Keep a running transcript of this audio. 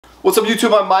What's up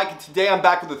YouTube, I'm Mike, and today I'm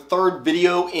back with the third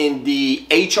video in the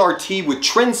HRT with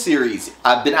Tren series.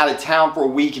 I've been out of town for a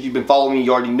week. If you've been following me,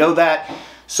 you already know that.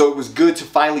 So it was good to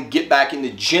finally get back in the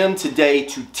gym today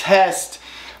to test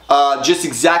just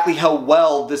exactly how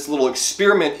well this little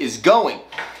experiment is going.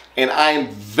 And I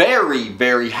am very,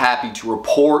 very happy to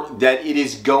report that it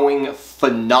is going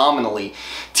phenomenally.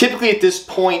 Typically at this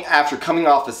point, after coming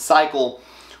off a cycle,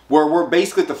 where we're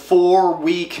basically at the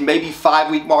 4-week, maybe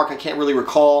 5-week mark, I can't really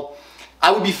recall, I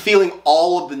would be feeling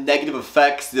all of the negative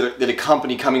effects that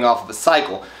accompany coming off of a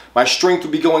cycle. My strength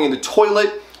would be going in the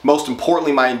toilet, most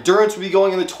importantly my endurance would be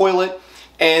going in the toilet,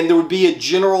 and there would be a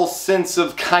general sense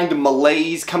of kind of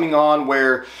malaise coming on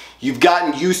where you've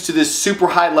gotten used to this super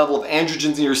high level of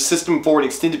androgens in your system for an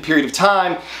extended period of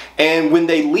time, and when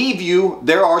they leave you,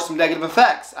 there are some negative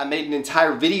effects. I made an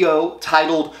entire video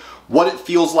titled what it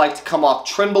feels like to come off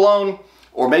Trenbolone,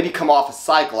 or maybe come off a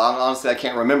cycle. Honestly, I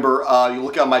can't remember. You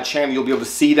look on my channel, you'll be able to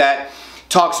see that.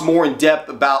 Talks more in depth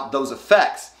about those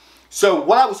effects. So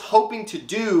what I was hoping to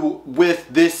do with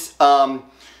this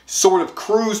sort of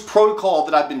cruise protocol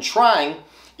that I've been trying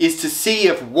is to see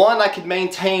if, one, I could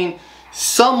maintain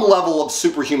some level of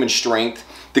superhuman strength,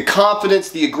 the confidence,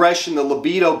 the aggression, the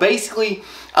libido. Basically,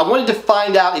 I wanted to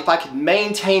find out if I could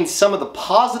maintain some of the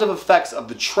positive effects of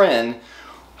the Tren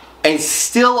and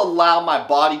still allow my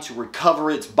body to recover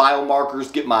its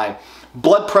biomarkers, get my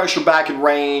blood pressure back in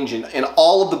range, and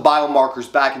all of the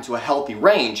biomarkers back into a healthy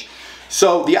range.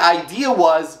 So the idea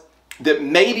was that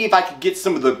maybe if I could get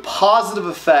some of the positive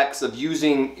effects of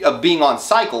being on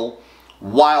cycle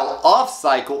while off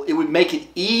cycle, it would make it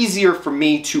easier for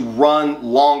me to run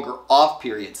longer off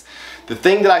periods. The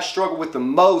thing that I struggle with the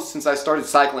most since I started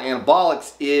cycling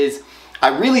anabolics is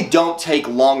I really don't take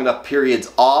long enough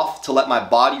periods off to let my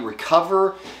body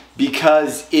recover,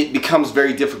 because it becomes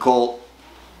very difficult.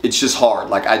 It's just hard.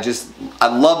 Like I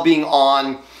love being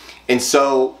on, and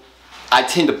so I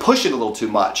tend to push it a little too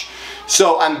much.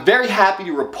 So I'm very happy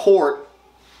to report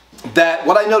that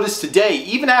what I noticed today,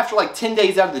 even after like 10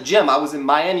 days out of the gym, I was in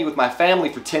Miami with my family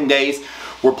for 10 days.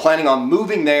 We're planning on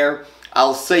moving there.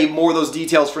 I'll save more of those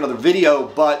details for another video,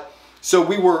 but so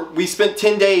we spent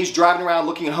 10 days driving around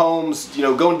looking at homes, you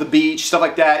know, going to the beach, stuff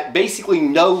like that. Basically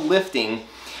no lifting,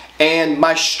 and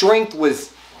my strength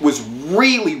was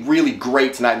really, really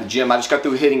great tonight in the gym. I just got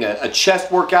through hitting a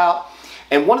chest workout,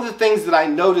 and one of the things that I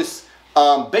noticed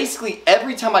basically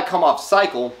every time I come off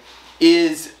cycle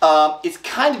is it's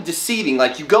kind of deceiving.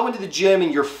 Like you go into the gym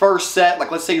in your first set,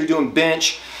 like let's say you're doing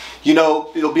bench, you know,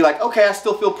 it'll be like, okay, I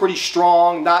still feel pretty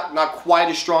strong, not quite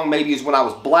as strong maybe as when I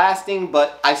was blasting,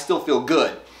 but I still feel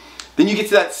good. Then you get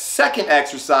to that second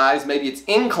exercise, maybe it's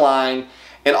incline,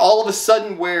 and all of a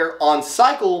sudden where on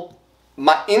cycle,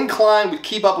 my incline would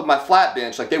keep up with my flat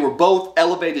bench, like they were both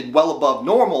elevated well above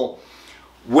normal.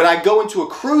 When I go into a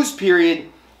cruise period,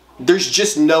 there's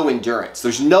just no endurance.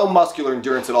 There's no muscular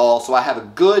endurance at all, so I have a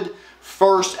good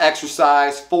first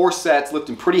exercise, 4 sets,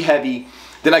 lifting pretty heavy.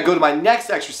 Then I go to my next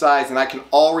exercise and I can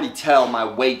already tell my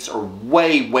weights are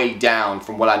way, way down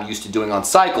from what I'm used to doing on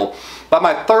cycle. By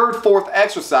my third, fourth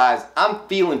exercise, I'm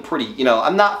feeling pretty, you know,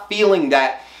 I'm not feeling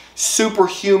that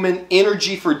superhuman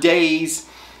energy for days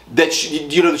that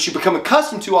that you become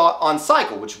accustomed to on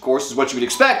cycle, which of course is what you would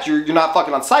expect. You're not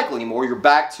fucking on cycle anymore. You're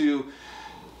back to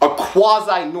a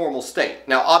quasi-normal state.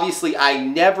 Now obviously I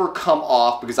never come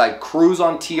off because I cruise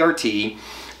on TRT.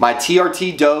 My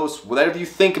TRT dose, whatever you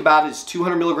think about it, is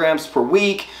 200 milligrams per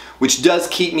week, which does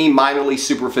keep me minorly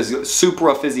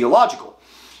supraphysiological.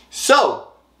 So,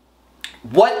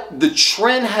 what the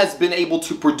Tren has been able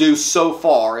to produce so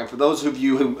far, and for those of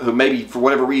you who maybe for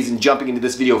whatever reason jumping into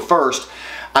this video first,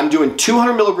 I'm doing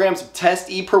 200 milligrams of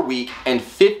Test E per week and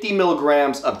 50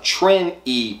 milligrams of Tren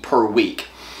E per week.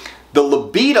 The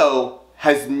libido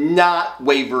has not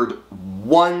wavered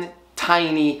one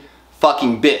tiny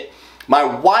fucking bit. My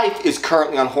wife is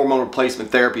currently on hormone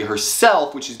replacement therapy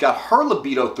herself, which has got her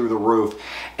libido through the roof,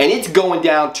 and it's going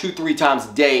down 2-3 times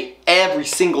a day, every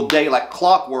single day like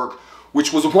clockwork,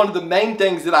 which was one of the main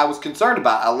things that I was concerned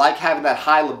about. I like having that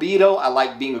high libido, I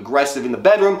like being aggressive in the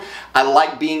bedroom, I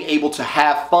like being able to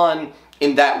have fun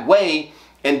in that way,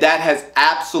 and that has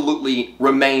absolutely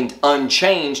remained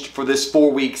unchanged for this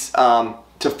 4 weeks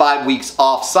to 5 weeks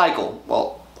off cycle,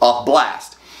 well, off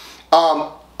blast.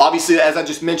 Obviously, as I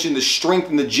just mentioned, the strength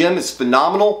in the gym is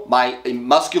phenomenal. My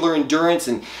muscular endurance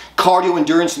and cardio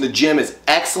endurance in the gym is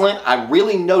excellent. I'm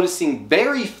really noticing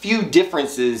very few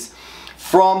differences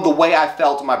from the way I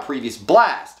felt in my previous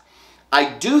blast.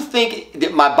 I do think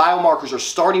that my biomarkers are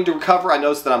starting to recover. I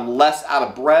noticed that I'm less out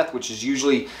of breath, which is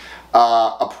usually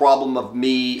a problem of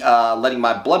me letting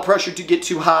my blood pressure to get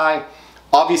too high.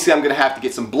 Obviously, I'm going to have to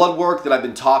get some blood work that I've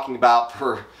been talking about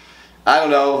for, I don't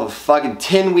know, fucking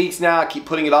 10 weeks now. I keep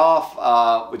putting it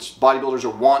off, which bodybuilders are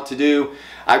wont to do.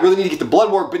 I really need to get the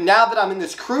blood work, but now that I'm in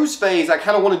this cruise phase, I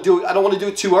kind of want to do it. I don't want to do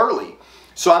it too early.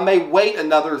 So I may wait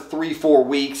another 3-4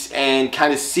 weeks and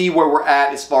kind of see where we're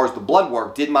at as far as the blood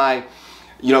work. Did my,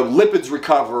 lipids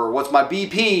recover? What's my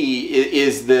BP?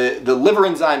 Is the liver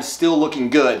enzymes still looking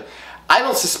good? I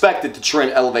don't suspect that the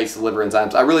Tren elevates the liver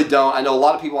enzymes. I really don't. I know a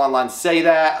lot of people online say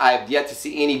that. I have yet to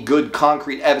see any good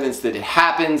concrete evidence that it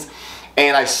happens.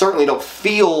 And I certainly don't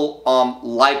feel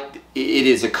like it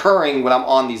is occurring when I'm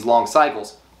on these long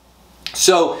cycles.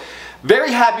 So,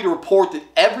 very happy to report that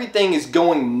everything is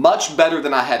going much better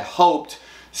than I had hoped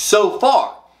so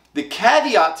far. The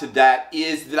caveat to that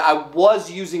is that I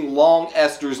was using long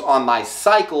esters on my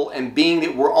cycle, and being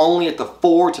that we're only at the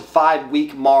 4 to 5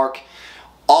 week mark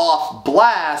off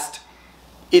blast,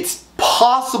 it's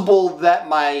possible that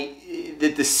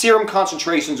the serum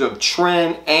concentrations of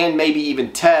Tren and maybe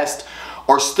even Test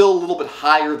are still a little bit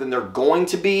higher than they're going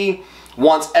to be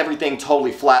once everything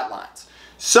totally flatlines.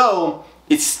 So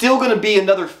it's still going to be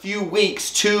another few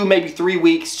weeks, 2, maybe 3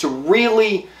 weeks, to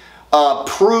really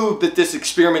prove that this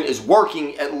experiment is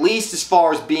working, at least as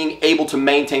far as being able to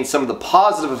maintain some of the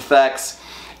positive effects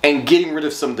and getting rid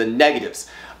of some of the negatives.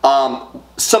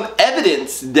 Some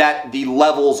evidence that the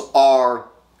levels are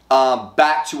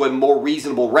back to a more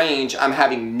reasonable range. I'm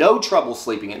having no trouble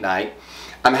sleeping at night.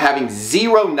 I'm having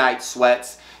 0 night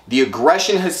sweats. The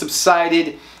aggression has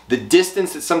subsided. The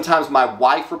distance that sometimes my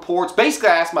wife reports. Basically,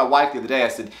 I asked my wife the other day, I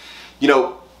said,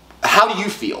 how do you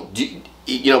feel?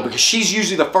 Because she's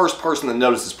usually the first person that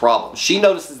notices problems. She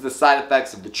notices the side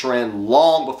effects of the Tren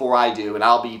long before I do, and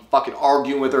I'll be fucking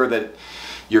arguing with her that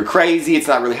you're crazy, it's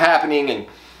not really happening. And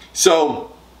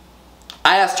so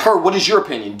I asked her, what is your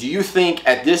opinion? Do you think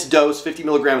at this dose, 50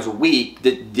 milligrams a week,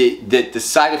 that the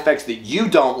side effects that you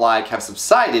don't like have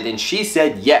subsided? And she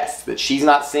said yes, that she's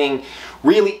not seeing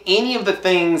really any of the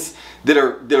things that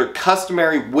are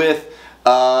customary with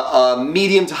a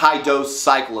medium to high dose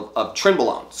cycle of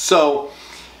Trenbolone. So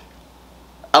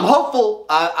I'm hopeful.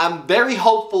 I'm very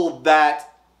hopeful that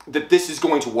this is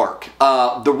going to work.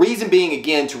 The reason being,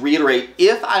 again, to reiterate,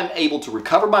 if I'm able to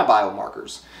recover my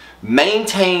biomarkers,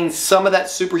 maintain some of that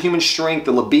superhuman strength,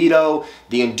 the libido,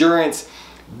 the endurance,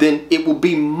 then it will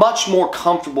be much more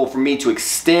comfortable for me to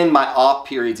extend my off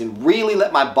periods and really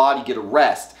let my body get a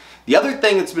rest. The other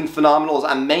thing that's been phenomenal is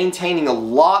I'm maintaining a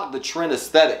lot of the Tren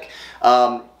aesthetic.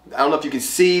 I don't know if you can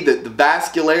see that the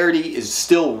vascularity is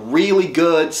still really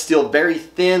good, still very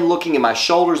thin looking in my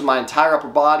shoulders, my entire upper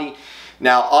body.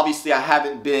 Now, obviously, I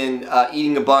haven't been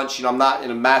eating a bunch. I'm not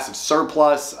in a massive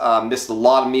surplus. Missed a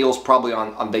lot of meals, probably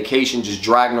on vacation, just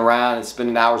dragging around and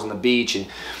spending hours on the beach. And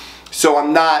so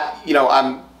I'm not,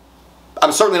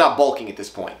 I'm certainly not bulking at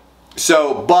this point.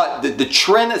 So, but the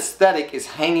Tren aesthetic is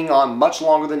hanging on much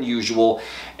longer than usual,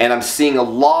 and I'm seeing a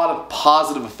lot of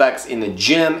positive effects in the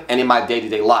gym and in my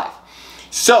day-to-day life.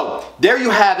 So, there you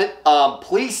have it.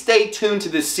 Please stay tuned to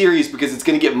this series because it's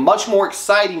going to get much more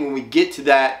exciting when we get to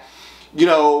that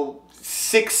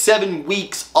 6-7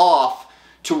 weeks off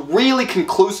to really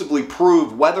conclusively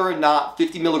prove whether or not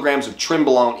 50 milligrams of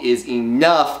Trenbolone is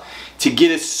enough to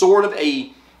get us sort of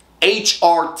a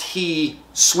HRT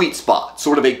sweet spot,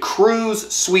 sort of a cruise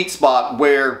sweet spot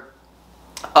where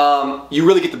you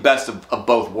really get the best of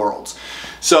both worlds.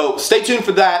 So stay tuned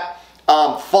for that.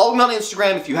 Follow me on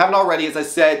Instagram if you haven't already. As I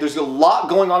said, there's a lot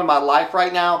going on in my life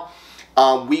right now.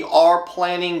 We are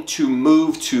planning to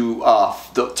move to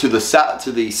the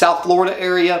South Florida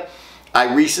area.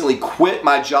 I recently quit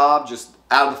my job just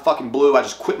out of the fucking blue. I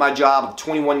just quit my job of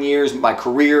 21 years, my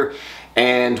career,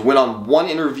 and went on one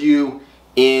interview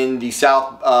in the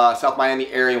South Miami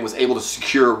area and was able to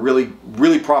secure a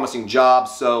really promising job.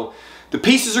 So the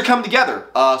pieces are coming together.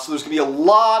 So there's gonna be a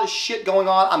lot of shit going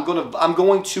on. I'm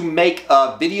going to make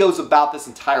videos about this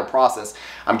entire process.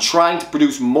 I'm trying to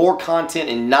produce more content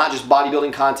and not just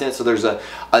bodybuilding content. So there's a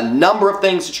number of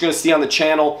things that you're gonna see on the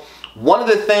channel. One of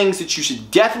the things that you should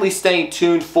definitely stay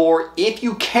tuned for if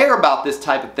you care about this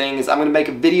type of thing is I'm gonna make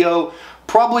a video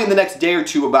probably in the next day or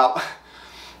two about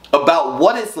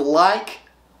what it's like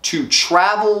to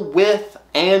travel with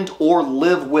and or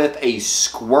live with a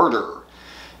squirter.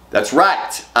 That's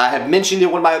right. I have mentioned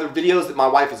in one of my other videos that my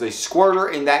wife is a squirter,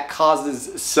 and that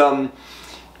causes some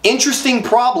interesting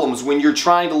problems when you're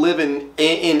trying to live in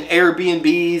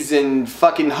Airbnbs and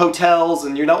fucking hotels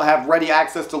and you don't have ready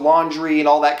access to laundry and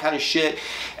all that kind of shit.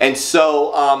 And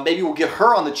so maybe we'll get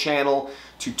her on the channel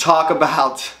to talk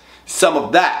about some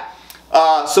of that.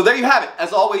 So there you have it.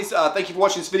 As always, thank you for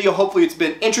watching this video. Hopefully it's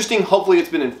been interesting. Hopefully it's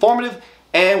been informative.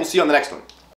 And we'll see you on the next one.